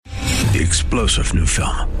the explosive new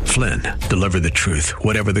film, Flynn, Deliver the Truth,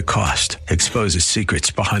 Whatever the Cost, exposes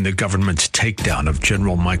secrets behind the government's takedown of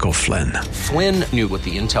General Michael Flynn. Flynn knew what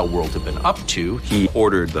the intel world had been up to. He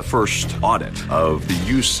ordered the first audit of the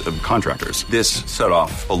use of contractors. This set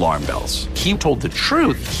off alarm bells. He told the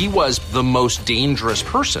truth. He was the most dangerous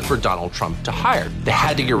person for Donald Trump to hire. They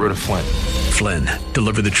had to get rid of Flynn. Flynn,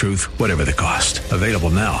 Deliver the Truth, Whatever the Cost. Available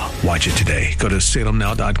now. Watch it today. Go to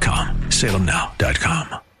salemnow.com.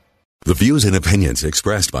 salemnow.com. The views and opinions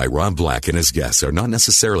expressed by Rob Black and his guests are not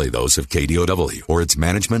necessarily those of KDOW or its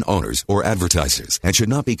management, owners, or advertisers and should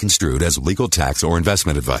not be construed as legal, tax, or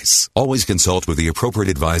investment advice. Always consult with the appropriate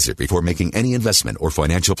advisor before making any investment or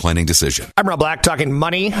financial planning decision. I'm Rob Black, talking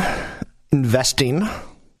money, investing,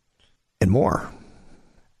 and more.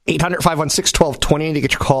 800-516-1220 to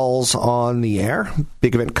get your calls on the air.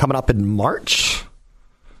 Big event coming up in March.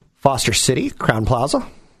 Foster City, Crown Plaza,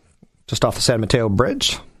 just off the San Mateo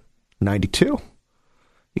Bridge. 92.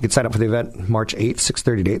 You can sign up for the event March 8th,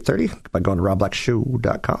 6:30 to 8:30 by going to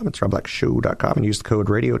robblackshow.com. It's robblackshow.com and use the code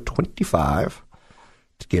radio25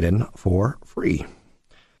 to get in for free.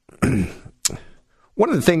 One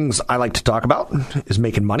of the things I like to talk about is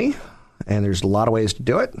making money, and there's a lot of ways to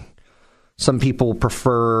do it. Some people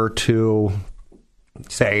prefer to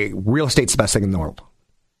say real estate's the best thing in the world.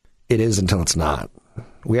 It is until it's not.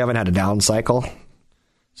 We haven't had a down cycle.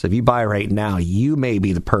 So if you buy right now, you may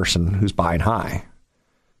be the person who's buying high.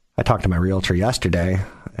 I talked to my realtor yesterday,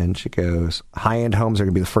 and she goes, high-end homes are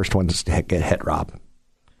going to be the first ones to get hit, Rob.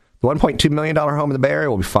 The $1.2 million home in the Bay Area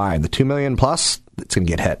will be fine. The $2 million plus, it's going to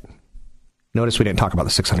get hit. Notice we didn't talk about the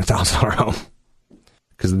 $600,000 home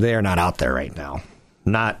because they're not out there right now,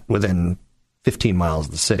 not within 15 miles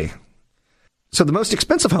of the city. So the most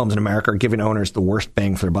expensive homes in America are giving owners the worst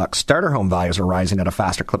bang for their buck. Starter home values are rising at a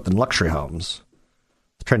faster clip than luxury homes.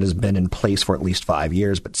 The trend has been in place for at least 5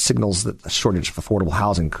 years, but signals that the shortage of affordable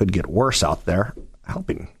housing could get worse out there,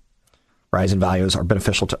 helping. Rising values are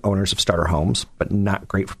beneficial to owners of starter homes, but not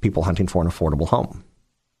great for people hunting for an affordable home.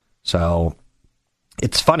 So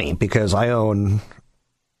it's funny because I own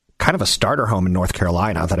kind of a starter home in North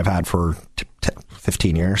Carolina that I've had for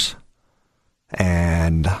 15 years.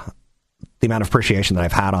 And the amount of appreciation that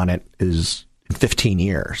I've had on it is, in 15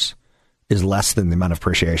 years, is less than the amount of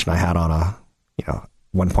appreciation I had on a,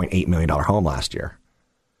 $1.8 million home last year.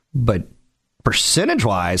 But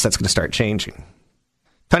percentage-wise, that's going to start changing.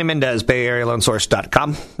 Tony Mendez,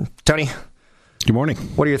 BayAreaLoanSource.com. Tony. Good morning.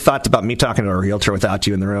 What are your thoughts about me talking to a realtor without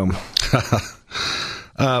you in the room?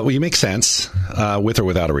 Well, you make sense with or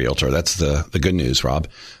without a realtor. That's the good news, Rob.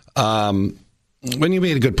 When you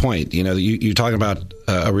made a good point, you're talking about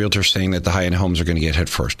a realtor saying that the high-end homes are going to get hit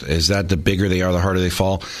first. Is that the bigger they are, the harder they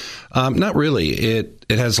fall? Not really. It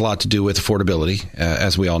has a lot to do with affordability,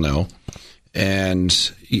 as we all know.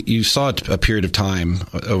 And you saw a period of time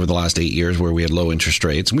over the last 8 years where we had low interest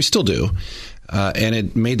rates, and we still do. And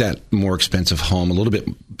it made that more expensive home a little bit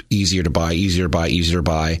easier to buy.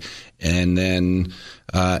 And then,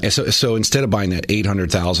 so instead of buying that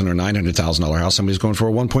 $800,000 or $900,000 house, somebody's going for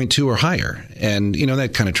a 1.2 or higher. And,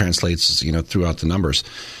 that kind of translates, throughout the numbers.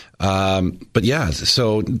 But yeah,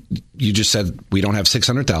 so you just said we don't have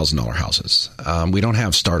 $600,000 houses. We don't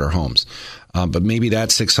have starter homes. But maybe that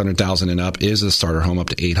 $600,000 and up is a starter home up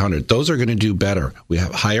to $800,000. Those are going to do better. We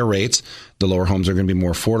have higher rates. The lower homes are going to be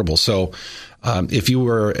more affordable. So,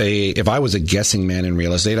 if I was a guessing man in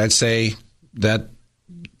real estate, I'd say that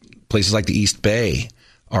places like the East Bay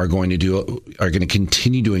are going to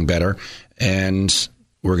continue doing better, and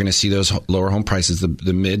we're going to see those lower home prices,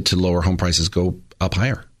 the mid to lower home prices, go up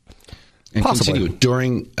higher and possibly continue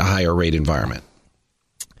during a higher rate environment.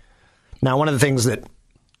 Now, one of the things that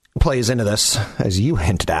plays into this, as you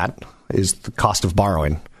hinted at, is the cost of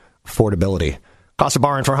borrowing, affordability. Cost of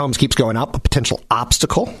borrowing for homes keeps going up, a potential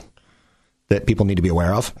obstacle that people need to be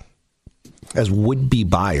aware of as would-be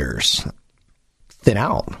buyers thin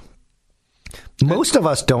out. Most of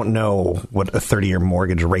us don't know what a 30-year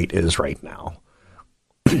mortgage rate is right now.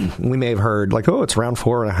 We may have heard, it's around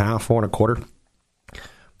 4.5%, 4.25%.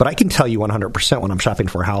 But I can tell you 100% when I'm shopping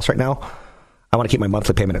for a house right now, I want to keep my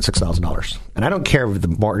monthly payment at $6,000. And I don't care if the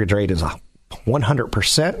mortgage rate is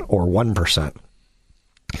 100% or 1%.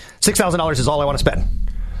 $6,000 is all I want to spend.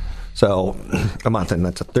 So a month, and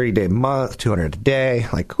that's a 30-day month, $200 a day.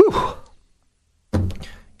 Whew.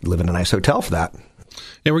 You live in a nice hotel for that.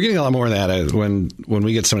 Yeah, we're getting a lot more of that when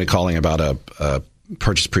we get somebody calling about a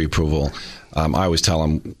purchase pre-approval. I always tell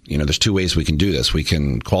them, there's two ways we can do this. We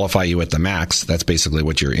can qualify you at the max. That's basically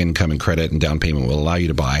what your income and credit and down payment will allow you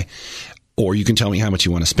to buy. or you can tell me how much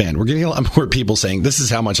you want to spend. We're getting a lot more people saying, this is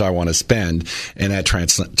how much I want to spend, and that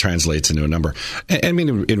translates into a number. I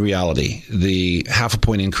mean, in reality, the 0.5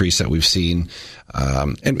 point increase that we've seen,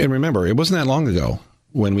 and remember, it wasn't that long ago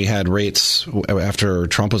when we had rates, after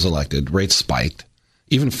Trump was elected, rates spiked.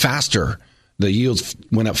 Even faster, the yields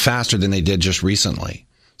went up faster than they did just recently.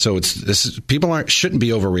 So people shouldn't be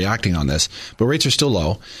overreacting on this, but rates are still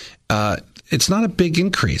low. It's not a big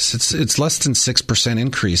increase. It's less than 6%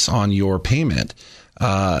 increase on your payment.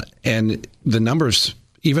 And the numbers,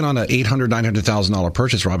 even on an $800,000, $900,000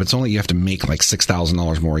 purchase, Rob, it's only you have to make like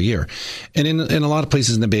 $6,000 more a year. And in a lot of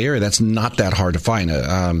places in the Bay Area, that's not that hard to find.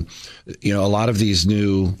 A lot of these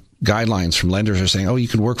new guidelines from lenders are saying, you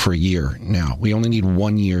can work for a year now. We only need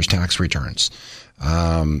 1 year's tax returns.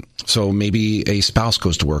 So maybe a spouse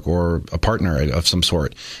goes to work or a partner of some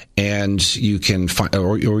sort, and you can find,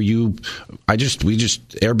 Airbnb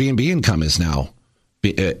income is now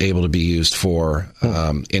able to be used for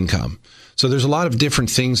income. So there's a lot of different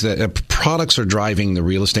things that products are driving the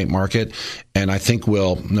real estate market, and I think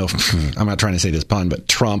I'm not trying to say this pun, but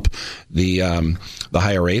trump the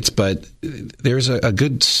higher rates. But there's a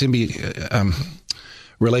good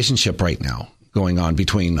relationship right now going on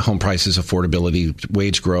between home prices, affordability,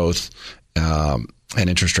 wage growth, and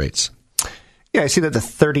interest rates. Yeah, I see that the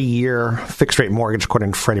 30-year fixed rate mortgage,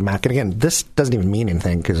 according to Freddie Mac, and again, this doesn't even mean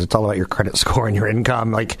anything because it's all about your credit score and your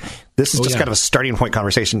income. Like, this is kind of a starting point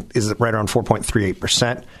conversation. Is right around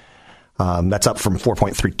 4.38%. That's up from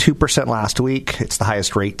 4.32% last week. It's the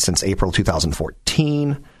highest rate since April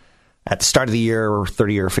 2014. At the start of the year,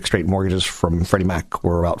 30-year fixed-rate mortgages from Freddie Mac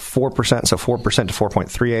were about 4%, so 4% to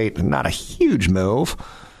 4.38, not a huge move,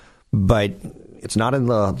 but it's not in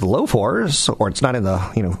the low fours, or it's not in the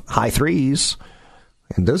high threes,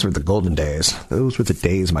 and those were the golden days. Those were the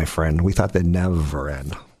days, my friend. We thought they'd never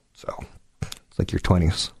end. So it's like your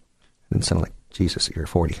 20s. It sounded like, Jesus, you're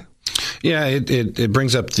 40. Yeah, it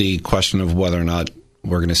brings up the question of whether or not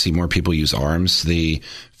we're going to see more people use ARMs. The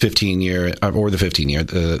 15-year or the 15-year,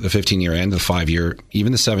 the 15-year and the 5-year,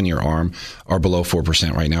 even the 7-year ARM are below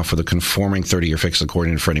 4% right now for the conforming 30-year fixed,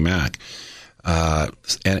 according to Freddie Mac.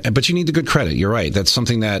 But you need the good credit. You're right. That's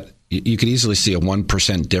something that you could easily see a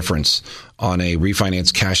 1% difference on a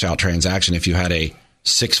refinance cash out transaction if you had a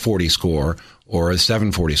 640 score or a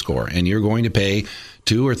 740 score, and you're going to pay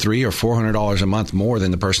 $200 or $300 or $400 a month more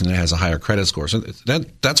than the person that has a higher credit score. So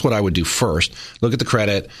that's what I would do first. Look at the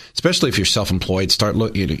credit, especially if you're self-employed.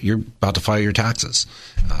 You're about to file your taxes.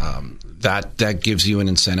 That gives you an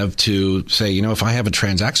incentive to say, if I have a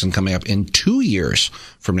transaction coming up in 2 years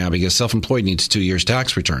from now, because self-employed needs 2 years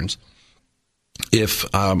tax returns, if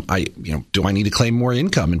do I need to claim more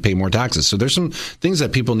income and pay more taxes? So there's some things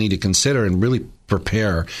that people need to consider and really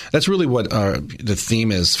prepare. That's really what the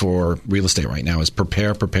theme is for real estate right now: is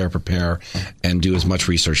prepare, and do as much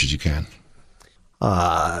research as you can.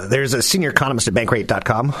 There's a senior economist at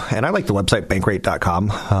Bankrate.com, and I like the website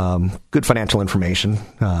Bankrate.com. Good financial information.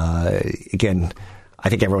 Again, I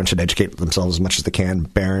think everyone should educate themselves as much as they can.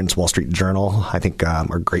 Barron's, Wall Street Journal, I think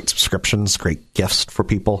are great subscriptions, great gifts for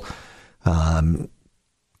people. To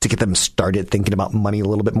get them started thinking about money a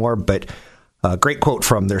little bit more. But a great quote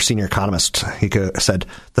from their senior economist. He said,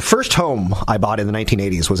 "The first home I bought in the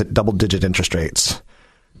 1980s was at double-digit interest rates."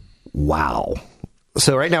 Wow.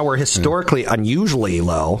 So right now we're historically unusually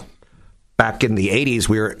low. Back in the 80s,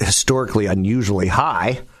 we were historically unusually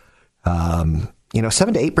high. 7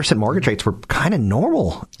 to 8% mortgage rates were kind of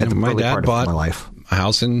normal at the early part of my life. A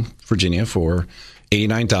house in Virginia for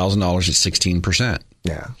 $89,000 at 16%.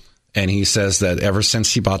 Yeah. And he says that ever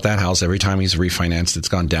since he bought that house, every time he's refinanced, it's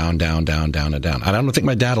gone down, down, down, down, and down. I don't think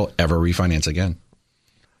my dad will ever refinance again.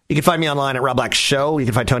 You can find me online at Rob Black Show. You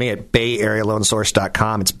can find Tony at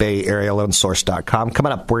BayAreaLoanSource.com. It's BayAreaLoanSource.com.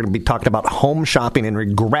 Coming up, we're going to be talking about home shopping and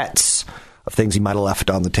regrets of things you might have left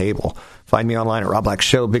on the table. Find me online at Rob Black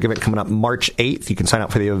Show. Big event coming up March 8th. You can sign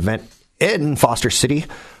up for the event in Foster City.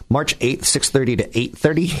 March 8th, 6:30 to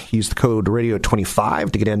 8:30. Use the code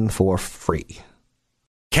radio25 to get in for free.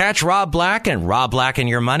 Catch Rob Black and Rob Black and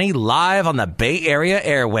Your Money live on the Bay Area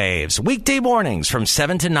airwaves, weekday mornings from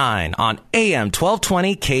 7 to 9 on AM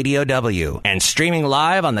 1220 KDOW and streaming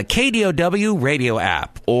live on the KDOW radio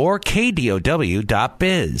app or KDOW.biz.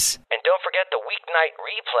 And don't forget the weeknight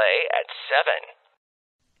replay at 7.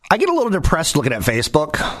 I get a little depressed looking at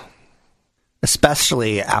Facebook,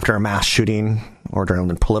 especially after a mass shooting or during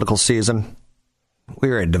the political season.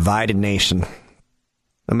 We're a divided nation.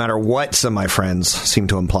 No matter what some of my friends seem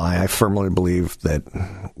to imply, I firmly believe that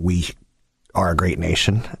we are a great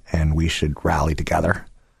nation and we should rally together.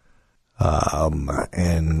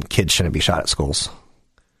 And kids shouldn't be shot at schools.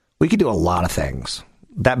 We could do a lot of things.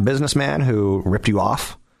 that businessman who ripped you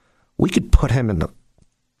off, we could put him in the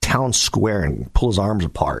town square and pull his arms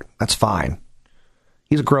apart. That's fine.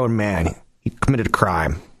 He's a grown man. He committed a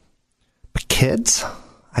crime. But kids,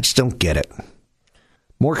 I just don't get it.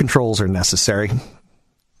 More controls are necessary.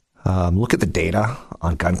 Look at the data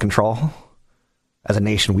on gun control. As a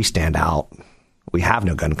nation, we stand out. We have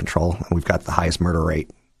no gun control, and we've got the highest murder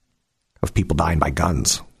rate of people dying by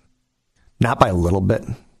guns. Not by a little bit,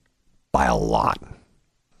 by a lot.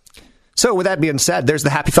 So with that being said, there's the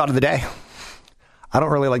happy thought of the day. I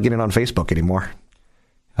don't really like getting on Facebook anymore.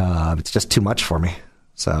 It's just too much for me.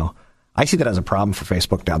 So I see that as a problem for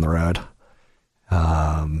Facebook down the road.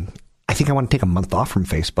 I think I want to take a month off from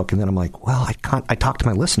Facebook, and then I'm like, well, I talk to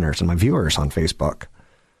my listeners and my viewers on Facebook.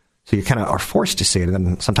 So you kind of are forced to see it. And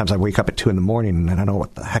then sometimes I wake up at 2 a.m. and I don't know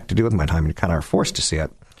what the heck to do with my time. And you kind of are forced to see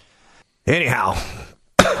it. Anyhow,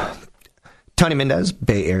 Tony Mendez,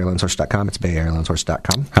 BayAreaLoanSource.com. It's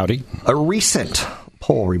BayAreaLoanSource.com. Howdy. A recent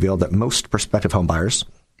poll revealed that most prospective home buyers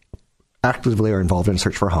actively are involved in a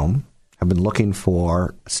search for a home, have been looking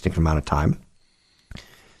for a significant amount of time.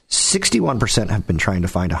 61% have been trying to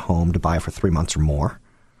find a home to buy for 3 months or more,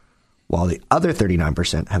 while the other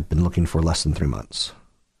 39% have been looking for less than 3 months.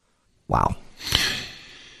 Wow.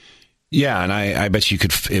 Yeah, and I bet you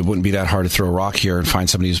it wouldn't be that hard to throw a rock here and find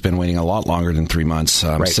somebody who's been waiting a lot longer than 3 months,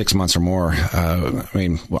 right. 6 months or more.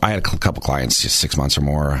 I had a couple clients, just 6 months or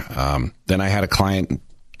more. Then I had a client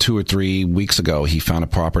 2 or 3 weeks ago. He found a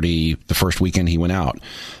property the first weekend he went out.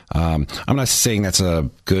 I'm not saying that's a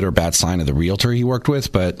good or bad sign of the realtor he worked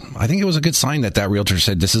with, but I think it was a good sign that realtor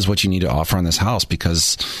said, this is what you need to offer on this house,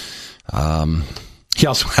 because he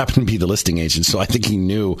also happened to be the listing agent, so I think he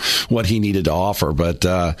knew what he needed to offer. But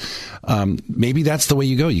maybe that's the way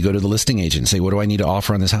you go. You go to the listing agent and say, what do I need to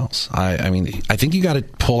offer on this house? I think you got to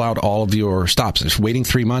pull out all of your stops. If waiting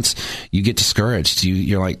 3 months, you get discouraged.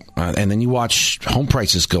 You're like, and then you watch home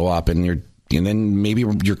prices go up, and then maybe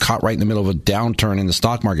you're caught right in the middle of a downturn in the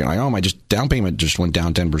stock market. Like, my down payment just went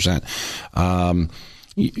down 10%.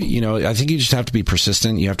 I think you just have to be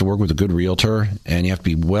persistent. You have to work with a good realtor, and you have to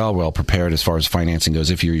be well prepared as far as financing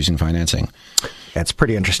goes if you're using financing. It's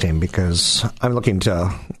pretty interesting because I'm looking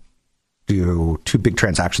to do 2 big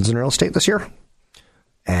transactions in real estate this year.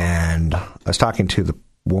 And I was talking to the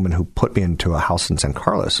woman who put me into a house in San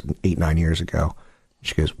Carlos 8-9 years ago.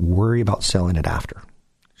 She goes, worry about selling it after.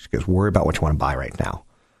 She goes, worry about what you want to buy right now.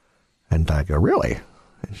 And I go, really?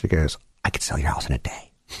 And she goes, I could sell your house in a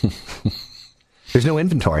day. There's no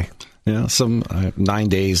inventory. Yeah, some 9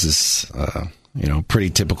 days is, pretty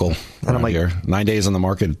typical. And I'm like, here. 9 days on the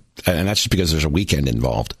market, and that's just because there's a weekend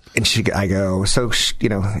involved. And I go, so,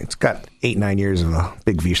 it's got 8-9 years of a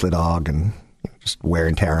big Vizsla dog and just wear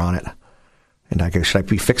and tear on it. And I go, should I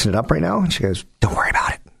be fixing it up right now? And she goes, don't worry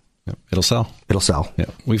about it. Yep, it'll sell. It'll sell. Yeah,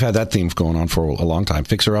 we've had that theme going on for a long time.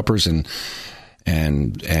 Fixer-uppers and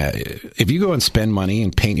if you go and spend money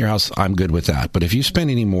and paint your house, I'm good with that. But if you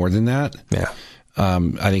spend any more than that, yeah.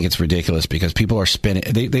 I think it's ridiculous because people are spending.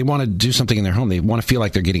 They want to do something in their home. They want to feel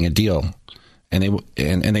like they're getting a deal, and they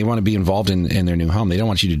want to be involved in their new home. They don't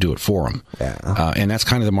want you to do it for them. Yeah. And that's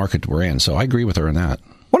kind of the market we're in. So I agree with her in that.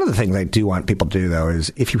 One of the things I do want people to do though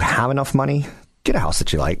is if you have enough money, get a house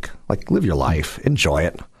that you like live your life, enjoy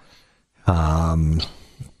it. Don't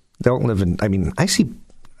live in. I see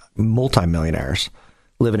multimillionaires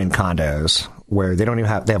living in condos where they don't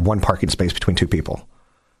even they have one parking space between 2 people.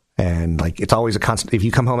 And it's always a constant. If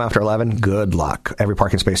you come home after 11, good luck. Every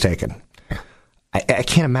parking space taken. I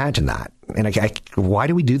can't imagine that. And why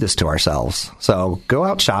do we do this to ourselves? So go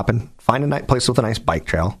out shopping, find a nice place with a nice bike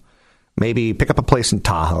trail. Maybe pick up a place in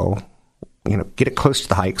Tahoe. Get it close to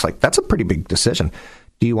the hikes. That's a pretty big decision.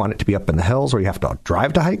 Do you want it to be up in the hills where you have to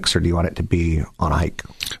drive to hikes, or do you want it to be on a hike?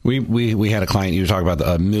 We had a client. You were talking about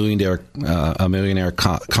a millionaire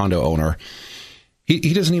condo owner.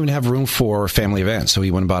 He doesn't even have room for family events, so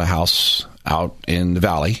he went and bought a house out in the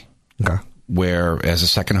valley, okay, where as a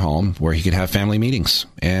second home, where he could have family meetings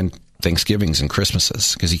and Thanksgivings and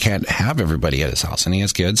Christmases, because he can't have everybody at his house, and he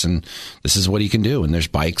has kids, and this is what he can do. And there's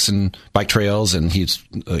bikes and bike trails, and he's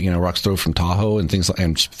rocks throw from Tahoe and things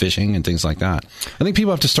and fishing and things like that. I think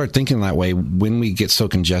people have to start thinking that way when we get so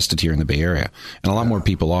congested here in the Bay Area, and a lot more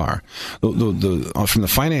people are. From the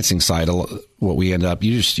financing side, what we end up,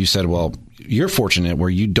 you said, well, you're fortunate where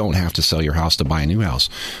you don't have to sell your house to buy a new house,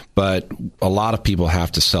 but a lot of people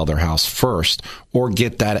have to sell their house first or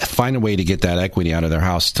find a way to get that equity out of their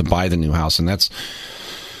house to buy the new house. And that's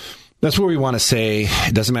where we want to say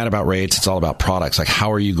it doesn't matter about rates. It's all about products.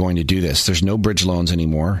 How are you going to do this? There's no bridge loans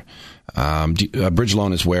anymore. A bridge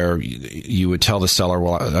loan is where you would tell the seller,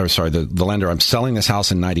 the lender, I'm selling this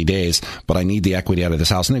house in 90 days, but I need the equity out of this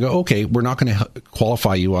house. And they go, okay, we're not going to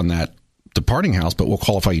qualify you on that departing house, but we'll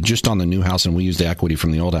qualify you just on the new house, and we'll use the equity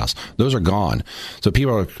from the old house. Those are gone. So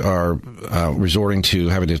people are resorting to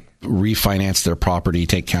having to refinance their property,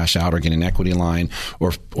 take cash out, or get an equity line,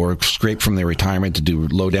 or scrape from their retirement to do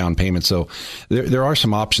low down payments. So there are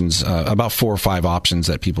some options, about 4 or 5 options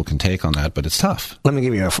that people can take on that, but it's tough. Let me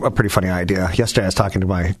give you a pretty funny idea. Yesterday I was talking to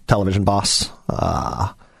my television boss,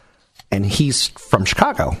 and he's from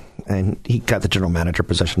Chicago, and he got the general manager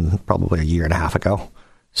position probably a year and a half ago.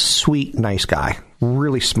 Sweet, nice guy,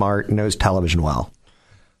 really smart, knows television well.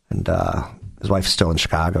 And his wife's still in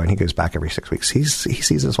Chicago, and he goes back every 6 weeks. He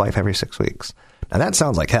sees his wife every 6 weeks. Now, that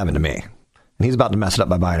sounds like heaven to me. And he's about to mess it up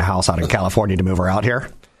by buying a house out in California to move her out here.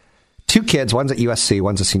 2 kids, one's at USC,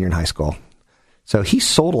 one's a senior in high school. So he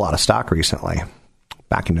sold a lot of stock recently,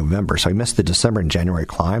 back in November. So he missed the December and January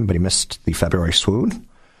climb, but he missed the February swoon.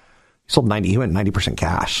 He went 90%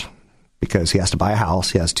 cash because he has to buy a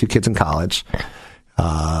house. He has 2 kids in college.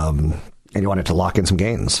 And he wanted to lock in some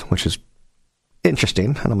gains, which is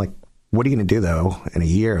interesting. And I'm like, what are you going to do, though, in a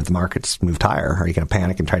year if the market's moved higher? Are you going to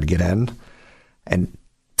panic and try to get in? And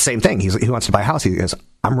same thing. He wants to buy a house. He goes,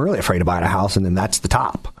 I'm really afraid of buying a house, and then that's the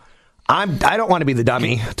top. I don't want to be the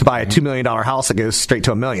dummy to buy a $2 million house that goes straight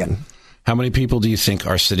to $1 million. How many people do you think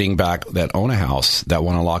are sitting back that own a house that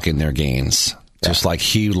want to lock in their gains, just like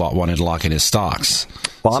he wanted to lock in his stocks?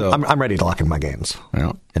 Well, so, I'm ready to lock in my gains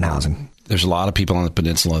in housing. There's a lot of people on the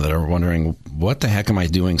peninsula that are wondering, what the heck am I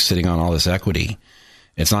doing sitting on all this equity?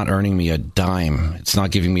 It's not earning me a dime. It's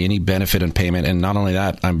not giving me any benefit in payment. And not only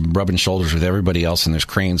that, I'm rubbing shoulders with everybody else, and there's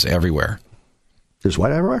cranes everywhere. There's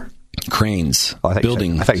what everywhere? Cranes.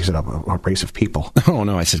 Building. I thought you said a race of people. Oh,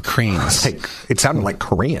 no, I said cranes. It sounded like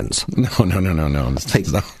Koreans. No.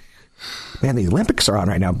 Man, the Olympics are on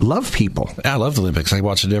right now. Love people. I love the Olympics. I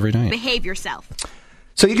watch it every night. Behave yourself.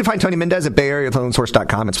 So you can find Tony Mendez at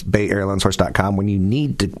BayAreaLoanSource.com. It's BayAreaLoanSource.com. When you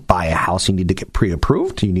need to buy a house, you need to get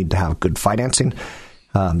pre-approved. You need to have good financing.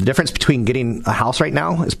 The difference between getting a house right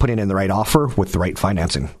now is putting in the right offer with the right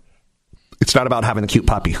financing. It's not about having the cute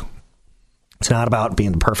puppy. It's not about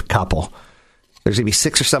being the perfect couple. There's going to be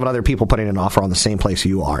 6 or 7 other people putting in an offer on the same place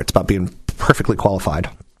you are. It's about being perfectly qualified.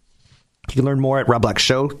 You can learn more at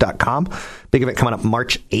RobBlackShow.com. Big event coming up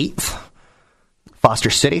March 8th. Foster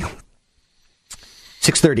City.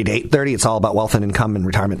 6:30 to 8:30. It's all about wealth and income and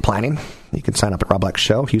retirement planning. You can sign up at Rob Black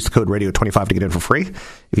Show. Use the code radio25 to get in for free.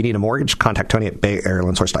 If you need a mortgage, contact Tony at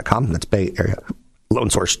BayAreaLoanSource.com. That's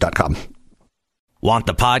BayAreaLoanSource.com. Want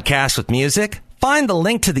the podcast with music? Find the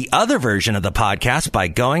link to the other version of the podcast by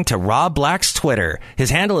going to Rob Black's Twitter. His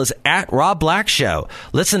handle is at Rob Black Show.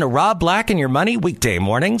 Listen to Rob Black and Your Money weekday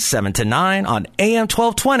mornings, 7 to 9 on AM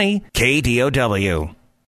 1220 KDOW.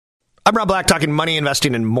 I'm Rob Black, talking money,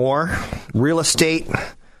 investing, and more. Real estate.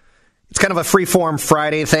 It's kind of a free-form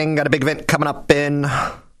Friday thing. Got a big event coming up in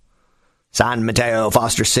San Mateo,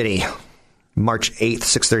 Foster City. March 8th,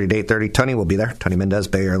 6:30 to 8:30. Tony will be there. Tony Mendez,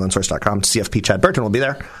 BayAreaLoanSource.com. CFP Chad Burton will be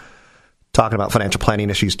there. Talking about financial planning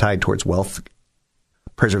issues tied towards wealth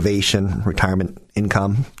preservation, retirement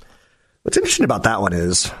income. What's interesting about that one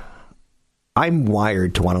is I'm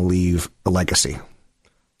wired to want to leave a legacy.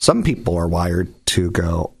 Some people are wired to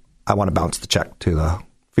go, I want to bounce the check to the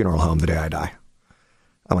funeral home the day I die.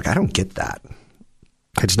 I'm like, I don't get that.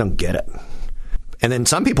 I just don't get it. And then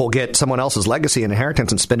some people get someone else's legacy and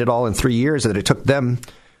inheritance and spend it all in 3 years that it took them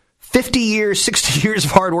 50 years, 60 years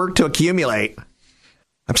of hard work to accumulate.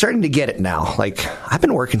 I'm starting to get it now. Like, I've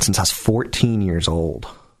been working since I was 14 years old.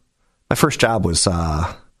 My first job was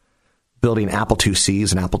building Apple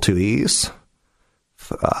IICs and Apple IIes.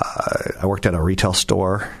 I worked at a retail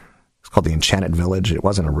store. It's called the Enchanted Village. It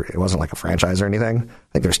wasn't like a franchise or anything.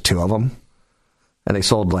 I think there's 2 of them. And they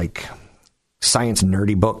sold like science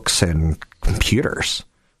nerdy books and computers.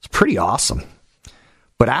 It's pretty awesome.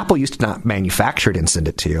 But Apple used to not manufacture it and send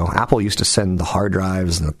it to you. Apple used to send the hard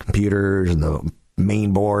drives and the computers and the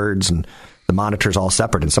main boards and the monitors all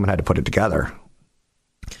separate, and someone had to put it together.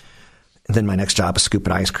 And then my next job was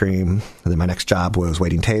scooping ice cream. And then my next job was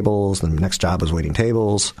waiting tables. And the next job was waiting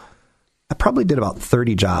tables. I probably did about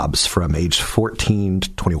 30 jobs from age 14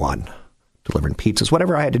 to 21, delivering pizzas,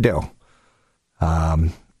 whatever I had to do.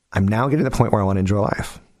 I'm now getting to the point where I want to enjoy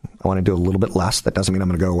life. I want to do a little bit less. That doesn't mean I'm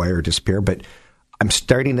going to go away or disappear, but I'm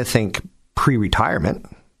starting to think pre-retirement.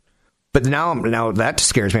 But now that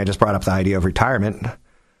scares me. I just brought up the idea of retirement.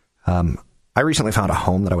 I recently found a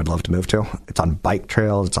home that I would love to move to. It's on bike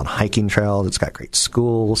trails. It's on hiking trails. It's got great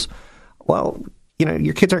schools. Well,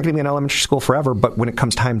 your kids aren't going to be in elementary school forever, but when it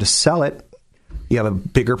comes time to sell it, you have a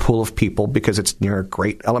bigger pool of people because it's near a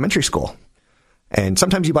great elementary school. And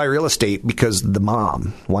sometimes you buy real estate because the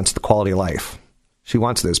mom wants the quality of life. She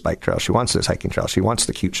wants those bike trails. She wants those hiking trails. She wants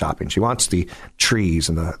the cute shopping. She wants the trees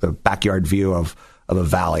and the backyard view of a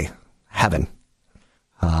valley. Heaven.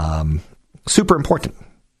 Super important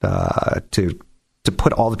to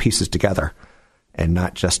put all the pieces together and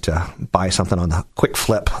not just to buy something on the quick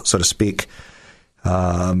flip, so to speak.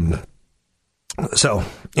 So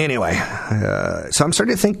anyway, so I'm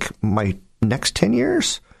starting to think my next 10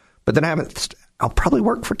 years, but then I'll probably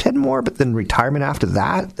work for 10 more, but then retirement after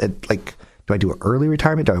that, do I do an early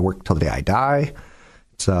retirement? Do I work till the day I die?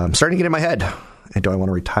 I'm starting to get in my head. And do I want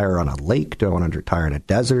to retire on a lake? Do I want to retire in a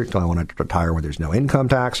desert? Do I want to retire where there's no income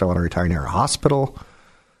tax? Do I want to retire near a hospital?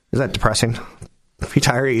 Is that depressing?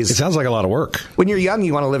 Retirees. It sounds like a lot of work. When you're young,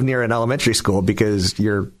 you want to live near an elementary school because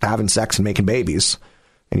you're having sex and making babies.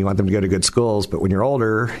 And you want them to go to good schools. But when you're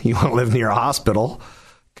older, you want to live near a hospital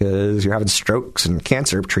because you're having strokes and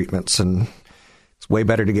cancer treatments. And it's way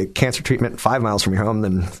better to get cancer treatment 5 miles from your home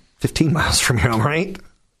than 15 miles from your home, right?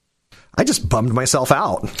 I just bummed myself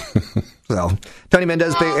out. So, Tony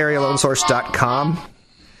Mendez, BayAreaLoanSource.com.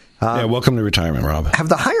 Welcome to retirement, Rob. Have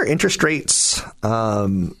the higher interest rates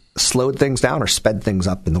slowed things down or sped things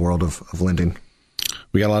up in the world of lending?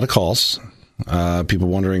 We got a lot of calls. People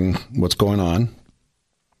wondering what's going on.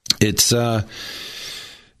 It's, everybody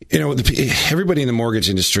in the mortgage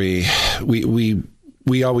industry, we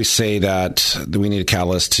always say that we need a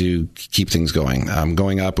catalyst to keep things going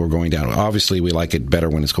up or going down. Obviously, we like it better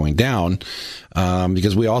when it's going down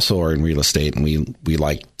because we also are in real estate and we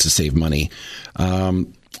like to save money.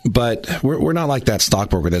 But we're not like that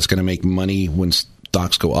stockbroker that's going to make money when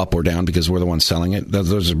stocks go up or down because we're the ones selling it.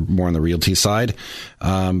 Those are more on the realty side.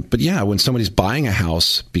 But yeah, when somebody's buying a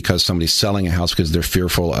house because somebody's selling a house because they're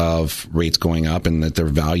fearful of rates going up and that their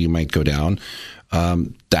value might go down,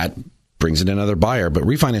 that brings in another buyer. But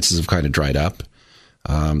refinances have kind of dried up.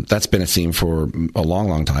 That's been a theme for a long,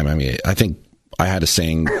 long time. I mean, I think I had a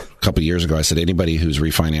saying a couple of years ago. I said anybody who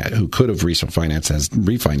could have refinanced has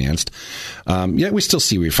refinanced. Yet we still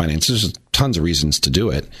see refinance. There's tons of reasons to do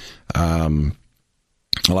it.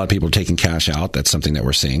 A lot of people are taking cash out. That's something that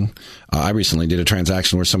we're seeing. I recently did a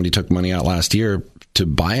transaction where somebody took money out last year to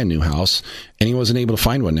buy a new house, and he wasn't able to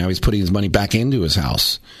find one. Now he's putting his money back into his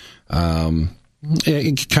house.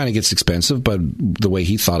 It kind of gets expensive, but the way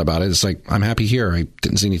he thought about it, it's like, I'm happy here. I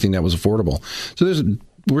didn't see anything that was affordable. So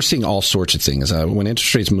we're seeing all sorts of things. When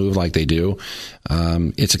interest rates move like they do,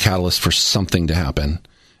 it's a catalyst for something to happen.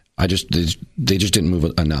 They just didn't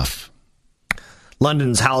move enough.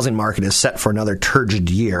 London's housing market is set for another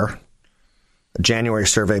turgid year. A January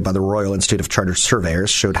survey by the Royal Institute of Chartered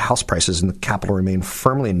Surveyors showed house prices in the capital remain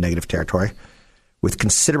firmly in negative territory, with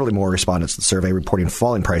considerably more respondents to the survey reporting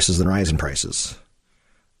falling prices than rising prices.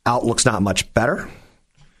 Outlook's not much better.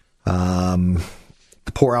 The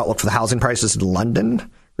poor outlook for the housing prices in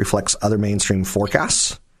London reflects other mainstream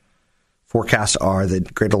forecasts. Forecasts are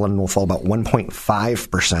that Greater London will fall about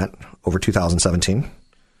 1.5% over 2017.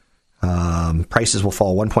 Prices will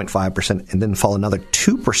fall 1.5% and then fall another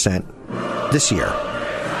 2% this year.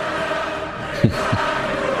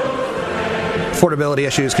 Affordability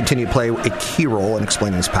issues continue to play a key role in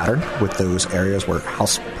explaining this pattern, with those areas where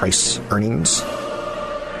house price earnings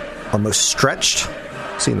are most stretched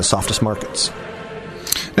seeing the softest markets.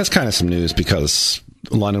 That's kind of some news because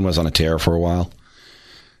London was on a tear for a while.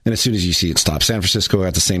 And as soon as you see it stop, San Francisco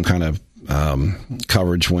got the same kind of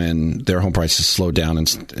coverage when their home prices slowed down and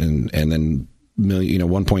then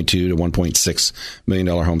 $1.2 to $1.6 million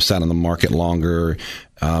homes sat on the market longer.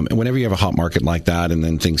 And whenever you have a hot market like that and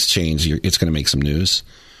then things change, it's going to make some news.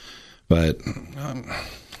 But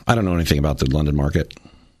I don't know anything about the London market.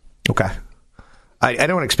 Okay. I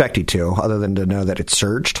don't expect you to, other than to know that it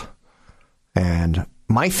surged. And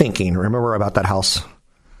my thinking, remember about that house?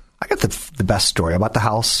 I got the best story about the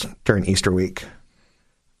house during Easter week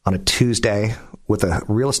on a Tuesday with a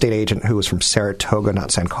real estate agent who was from Saratoga,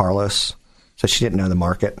 not San Carlos. So she didn't know the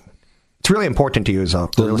market. It's really important to you as a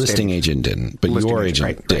the real listing estate agent didn't, but your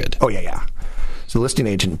agent did. Right. Oh, yeah. So the listing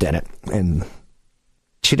agent did it, and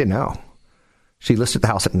she didn't know. She listed the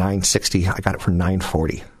house at $960. I got it for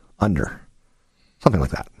 $940, under, something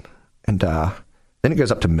like that. And then it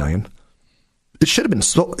goes up to $1 million. It should have been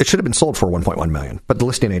sold for $1.1 million, but the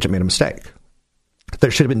listing agent made a mistake. There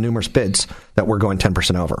should have been numerous bids that were going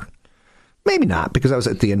 10% over. Maybe not, because I was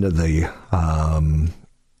at the end of the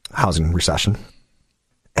housing recession.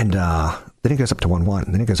 And then it goes up to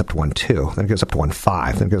 1.1, then it goes up to 1.2, then it goes up to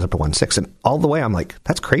 1.5, then it goes up to 1.6. And all the way I'm like,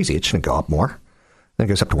 that's crazy. It shouldn't go up more. Then it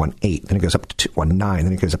goes up to 1.8, then it goes up to 1.9,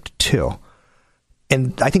 then it goes up to 2.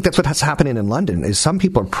 And I think that's what's happening in London is some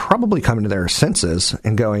people are probably coming to their senses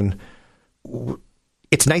and going,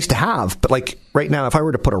 it's nice to have, but like right now, if I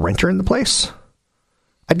were to put a renter in the place,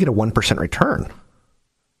 I'd get a 1% return.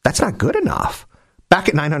 That's not good enough. Back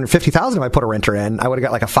at 950,000, if I put a renter in, I would have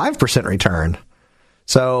got like a 5% return.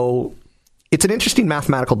 So it's an interesting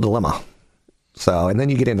mathematical dilemma. So, and then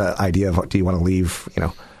you get into the idea of, do you want to leave,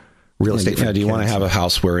 real estate? Do you want to have a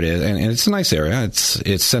house where it is? And it's a nice area.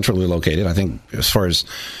 It's centrally located. I think as far as...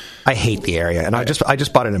 I hate the area. And I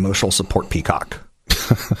just bought an emotional support peacock.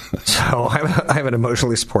 So I have an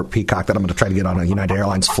emotionally support peacock that I'm going to try to get on a United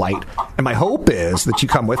Airlines flight. And my hope is that you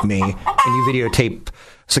come with me and you videotape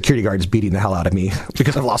security guards beating the hell out of me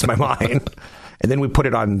because I've lost my mind. And then we put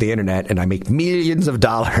it on the internet and I make millions of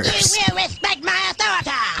dollars. You will respect my authority.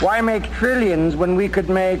 Why make trillions when we could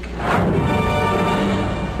make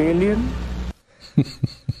billions?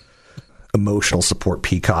 Emotional support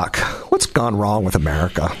peacock. What's gone wrong with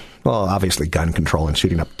America? Well, obviously gun control and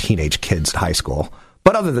shooting up teenage kids at high school.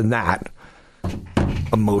 But other than that,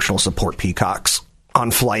 emotional support peacocks on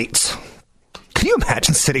flights. Can you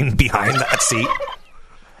imagine sitting behind that seat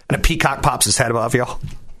and a peacock pops his head above you?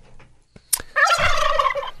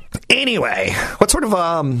 Anyway, what sort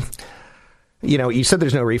of, you said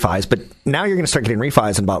there's no refis, but now you're going to start getting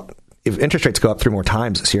refis in about, if interest rates go up 3 more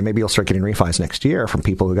times this year, maybe you'll start getting refis next year from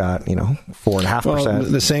people who got, 4.5%. Well,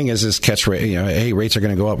 the saying is catch rate, hey, rates are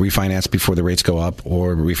going to go up, refinance before the rates go up,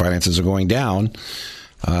 or refinances are going down,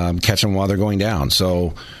 catch them while they're going down.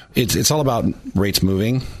 So it's all about rates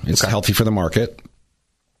moving. It's healthy for the market.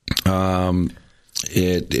 I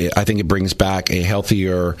think it brings back a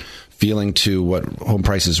healthier feeling to what home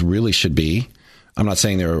prices really should be. I'm not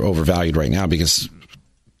saying they're overvalued right now because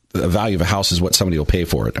the value of a house is what somebody will pay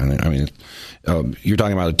for it. I mean, you're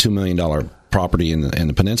talking about a $2 million property in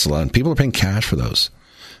the peninsula, and people are paying cash for those.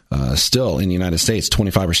 Still, in the United States,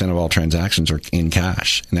 25% of all transactions are in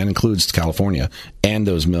cash, and that includes California and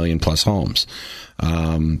those million-plus homes.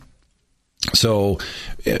 So,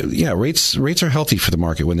 rates are healthy for the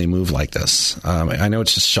market when they move like this. I know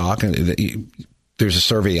it's just shocking. There's a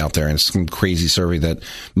survey out there, and it's some crazy survey that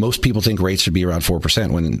most people think rates should be around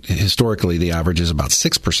 4%, when historically the average is about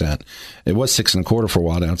 6%. It was 6.25% for a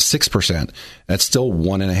while. Now it's 6%. That's still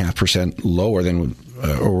 1.5% lower than,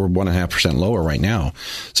 or 1.5% lower right now.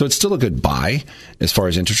 So it's still a good buy as far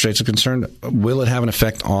as interest rates are concerned. Will it have an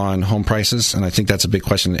effect on home prices? And I think that's a big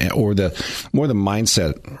question, or the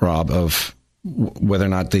mindset, Rob, of whether or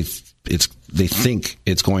not they think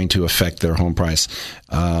it's going to affect their home price.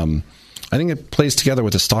 I think it plays together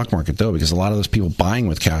with the stock market, though, because a lot of those people buying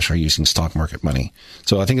with cash are using stock market money.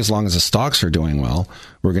 So I think as long as the stocks are doing well,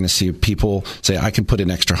 we're going to see people say, I can put an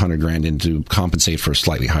extra $100,000 in to compensate for a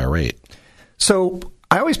slightly higher rate. So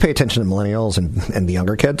I always pay attention to millennials and the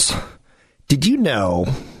younger kids. Did you know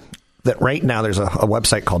that right now there's a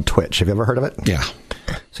website called Twitch? Have you ever heard of it? Yeah.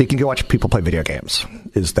 So you can go watch people play video games,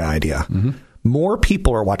 is the idea. Mm-hmm. More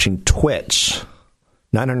people are watching Twitch,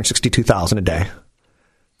 962,000 a day,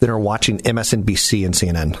 than are watching MSNBC and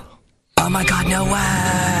CNN. Oh my God, no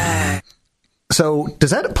way. So does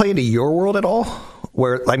that play into your world at all?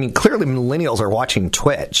 Where, I mean, clearly millennials are watching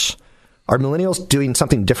Twitch. Are millennials doing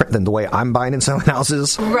something different than the way I'm buying and selling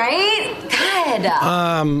houses? Right?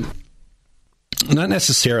 God. Not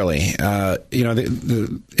necessarily.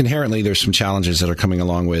 Inherently, there's some challenges that are coming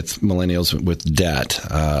along with millennials with debt.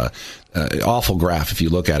 Awful graph if you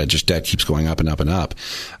look at it. Just debt keeps going up and up and up.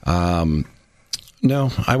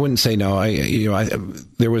 No, I wouldn't say no.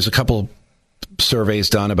 There was a couple surveys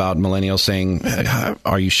done about millennials saying,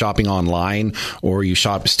 are you shopping online or are you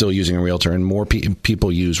still using a realtor? And more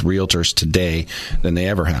people use realtors today than they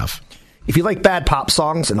ever have. If you like bad pop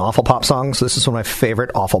songs and awful pop songs, this is one of my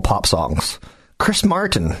favorite awful pop songs. Chris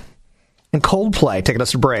Martin and Coldplay taking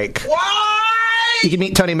us to break. Why? You can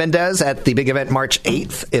meet Tony Mendez at the big event March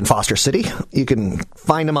 8th in Foster City. You can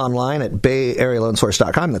find him online at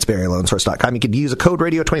BayAreaLoanSource.com. That's BayAreaLoanSource.com. You can use a code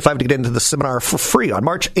radio25 to get into the seminar for free on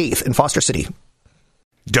March 8th in Foster City.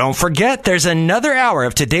 Don't forget, there's another hour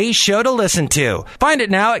of today's show to listen to. Find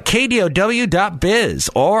it now at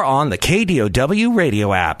KDOW.biz or on the KDOW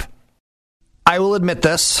radio app. I will admit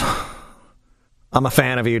this. I'm a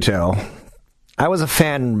fan of U2. I was a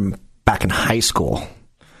fan back in high school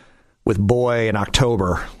with Boy in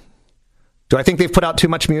October. Do I think they've put out too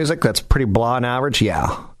much music that's pretty blah and average?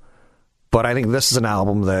 Yeah. But I think this is an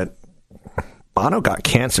album that Bono got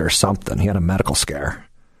cancer or something. He had a medical scare.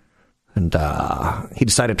 And he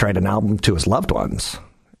decided to write an album to his loved ones.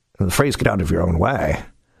 And the phrase, get out of your own way.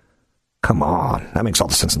 Come on. That makes all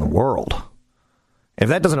the sense in the world. If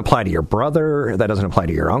that doesn't apply to your brother, if that doesn't apply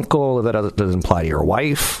to your uncle, if that doesn't apply to your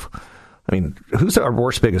wife, I mean, who's our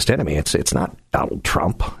worst, biggest enemy? It's not Donald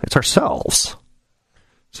Trump. It's ourselves.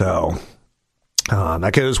 So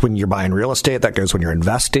that goes when you're buying real estate. That goes when you're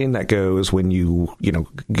investing. That goes when you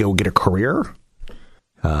go get a career.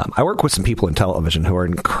 I work with some people in television who are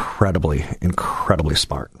incredibly, incredibly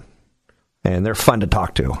smart. And they're fun to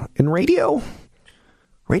talk to. In radio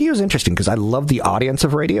is interesting because I love the audience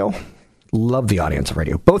of radio. Love the audience of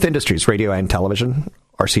radio. Both industries, radio and television,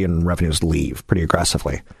 are seeing revenues leave pretty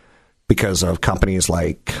aggressively because of companies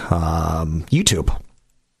like YouTube.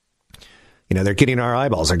 They're getting our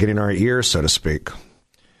eyeballs. They're getting our ears, so to speak.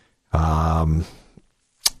 So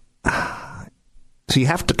you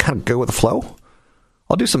have to kind of go with the flow.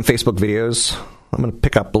 I'll do some Facebook videos. I'm going to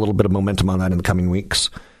pick up a little bit of momentum on that in the coming weeks.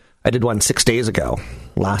 I did one 6 days ago,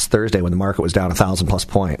 last Thursday, when the market was down 1,000 plus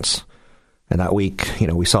points. And that week,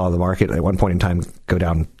 we saw the market at one point in time go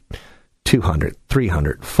down 200,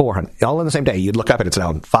 300, 400, all in the same day. You'd look up and it's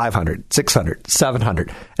down 500, 600,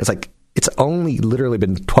 700. It's like, it's only literally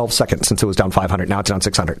been 12 seconds since it was down 500. Now it's down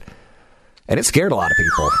 600. And it scared a lot of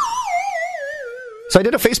people. So I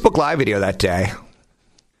did a Facebook Live video that day.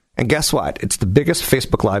 And guess what? It's the biggest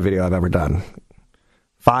Facebook Live video I've ever done.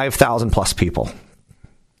 5,000 plus people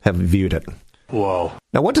have viewed it. Whoa.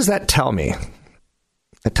 Now, what does that tell me?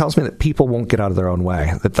 It tells me that people won't get out of their own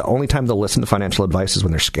way. That the only time they'll listen to financial advice is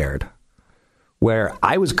when they're scared. Where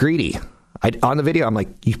I was greedy. On the video, I'm like,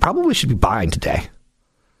 you probably should be buying today,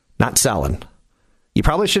 not selling. You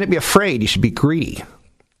probably shouldn't be afraid. You should be greedy.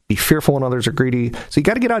 Be fearful when others are greedy. So you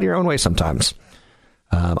got to get out of your own way sometimes.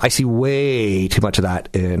 I see way too much of that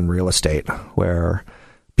in real estate, where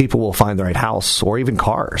people will find the right house or even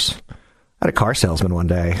cars. I had a car salesman one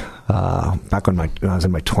day, back when I was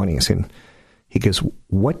in my 20s, and he goes,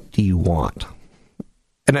 "What do you want?"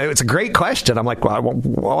 And it's a great question. I'm like, well, I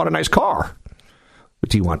want a nice car. But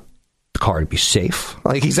do you want the car to be safe?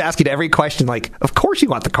 Like, he's asking every question, like, of course you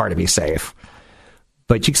want the car to be safe.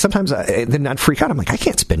 But sometimes then I'd freak out. I'm like, I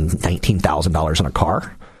can't spend $19,000 on a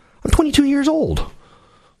car. I'm 22 years old.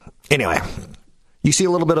 Anyway, you see a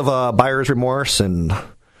little bit of a buyer's remorse and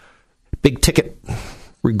big ticket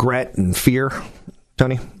regret and fear.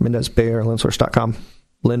 Tony Mendez, BayAreaLoanSource.com.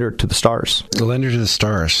 Lender to the stars. The lender to the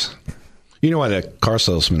stars. You know why the car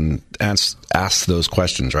salesman asks those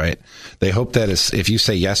questions, right? They hope that if you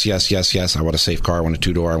say yes, yes, yes, yes, I want a safe car, I want a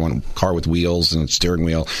two-door, I want a car with wheels and a steering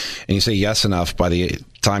wheel, and you say yes enough, by the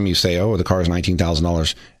time you say, oh, the car is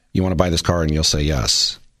 $19,000, you want to buy this car, and you'll say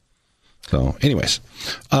yes. So, anyways.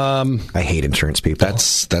 I hate insurance people.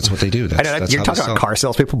 That's what they do. I know you're talking about car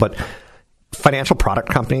salespeople, but financial product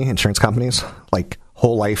company, insurance companies, like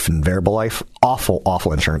Whole Life and Variable Life,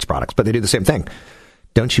 awful insurance products, but they do the same thing.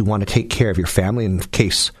 Don't you want to take care of your family in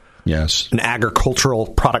case an agricultural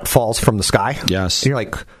product falls from the sky? Yes. And you're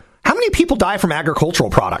like, how many people die from agricultural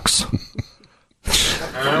products?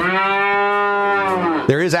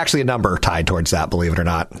 There is actually a number tied towards that, believe it or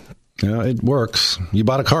not. Yeah, it works. You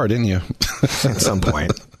bought a car, didn't you? At some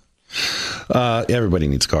point. Everybody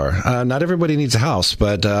needs a car. Not everybody needs a house,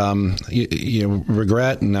 but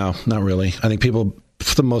regret? No, not really. I think people,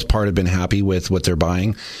 for the most part, have been happy with what they're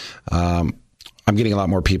buying. I'm getting a lot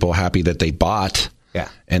more people happy that they bought,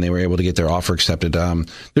 and they were able to get their offer accepted.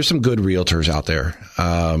 There's some good realtors out there,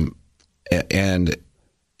 and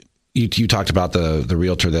you talked about the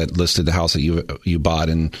realtor that listed the house that you bought,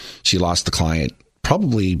 and she lost the client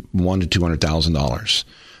probably $100,000 to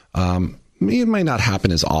 $200,000. It might not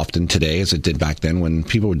happen as often today as it did back then when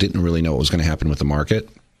people didn't really know what was going to happen with the market.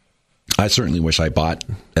 I certainly wish I bought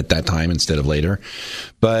at that time instead of later.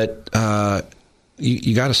 But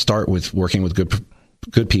you got to start with working with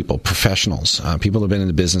good people, professionals, people who have been in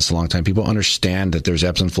the business a long time. People understand that there's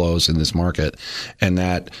ebbs and flows in this market and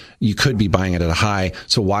that you could be buying it at a high.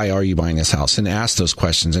 So why are you buying this house? And ask those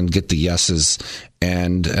questions and get the yeses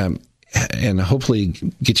and hopefully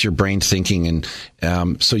get your brain thinking,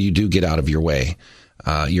 and so you do get out of your way,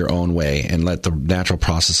 your own way, and let the natural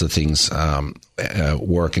process of things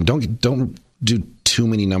work. And don't do too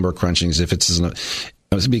many number crunchings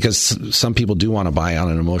because some people do want to buy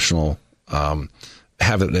on an emotional,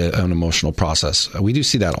 have an emotional process. We do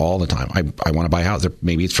see that all the time. I want to buy a house.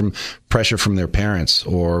 Maybe it's from pressure from their parents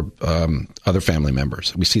or other family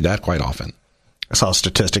members. We see that quite often. I saw a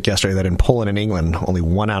statistic yesterday that in Poland and England, only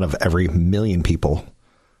 1 out of every 1 million people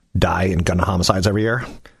die in gun homicides every year.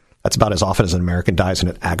 That's about as often as an American dies in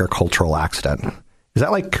an agricultural accident. Is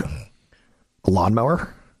that like a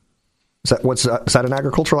lawnmower? Is that an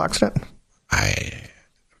agricultural accident?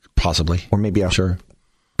 Possibly. Or maybe a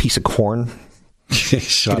piece of corn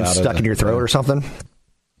stuck in your throat or something.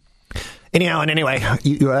 Anyhow, and anyway,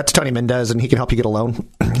 that's Tony Mendez, and he can help you get a loan.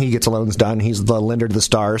 He gets loans done. He's the lender to the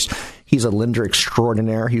stars. He's a lender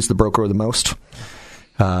extraordinaire. He's the broker of the most.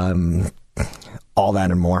 All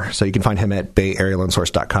that and more. So you can find him at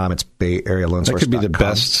BayAreaLoanSource.com. It's BayAreaLoanSource.com. That could be the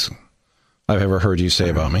best I've ever heard you say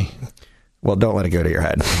about me. Well, don't let it go to your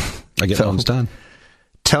head. I get loans done.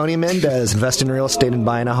 Tony Mendez, invest in real estate and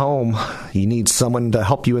buying a home. You need someone to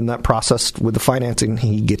help you in that process with the financing.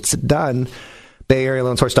 He gets it done.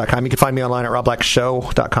 BayAreaLoanSource.com. You can find me online at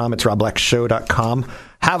RobBlackShow.com. It's RobBlackShow.com.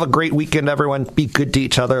 Have a great weekend, everyone. Be good to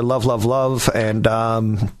each other. Love, love, love. And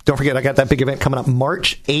don't forget, I got that big event coming up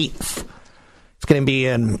March 8th. It's going to be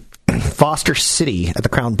in Foster City at the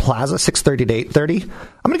Crown Plaza, 6:30 to 8:30. I'm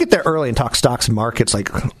going to get there early and talk stocks and markets, like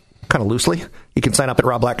kind of loosely. You can sign up at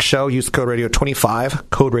Rob Black Show. Use the code radio25,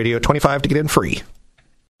 code radio25 to get in free.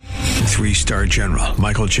 3-star General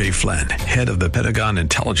Michael J. Flynn, head of the Pentagon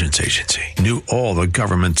Intelligence Agency, knew all the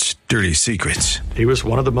government's dirty secrets. He was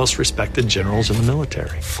one of the most respected generals in the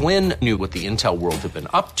military. Flynn knew what the intel world had been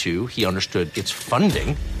up to. He understood its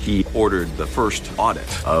funding. He ordered the first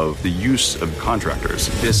audit of the use of contractors.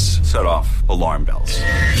 This set off alarm bells.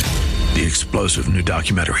 The explosive new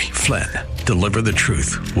documentary, Flynn, Deliver the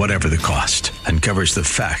Truth, Whatever the Cost, uncovers the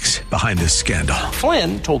facts behind this scandal.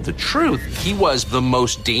 Flynn told the truth. He was the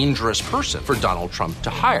most dangerous person for Donald Trump to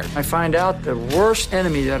hire. I find out the worst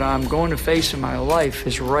enemy that I'm going to face in my life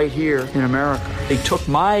is right here in America. They took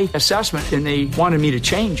my assessment and they wanted me to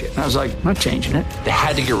change it. And I was like, I'm not changing it. They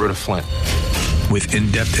had to get rid of Flynn. With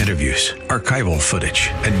in-depth interviews, archival footage,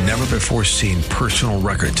 and never-before-seen personal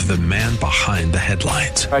records of the man behind the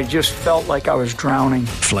headlines. I just felt like I was drowning.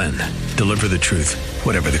 Flynn, Deliver the Truth,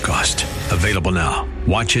 Whatever the Cost. Available now.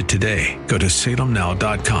 Watch it today. Go to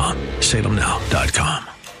salemnow.com. salemnow.com.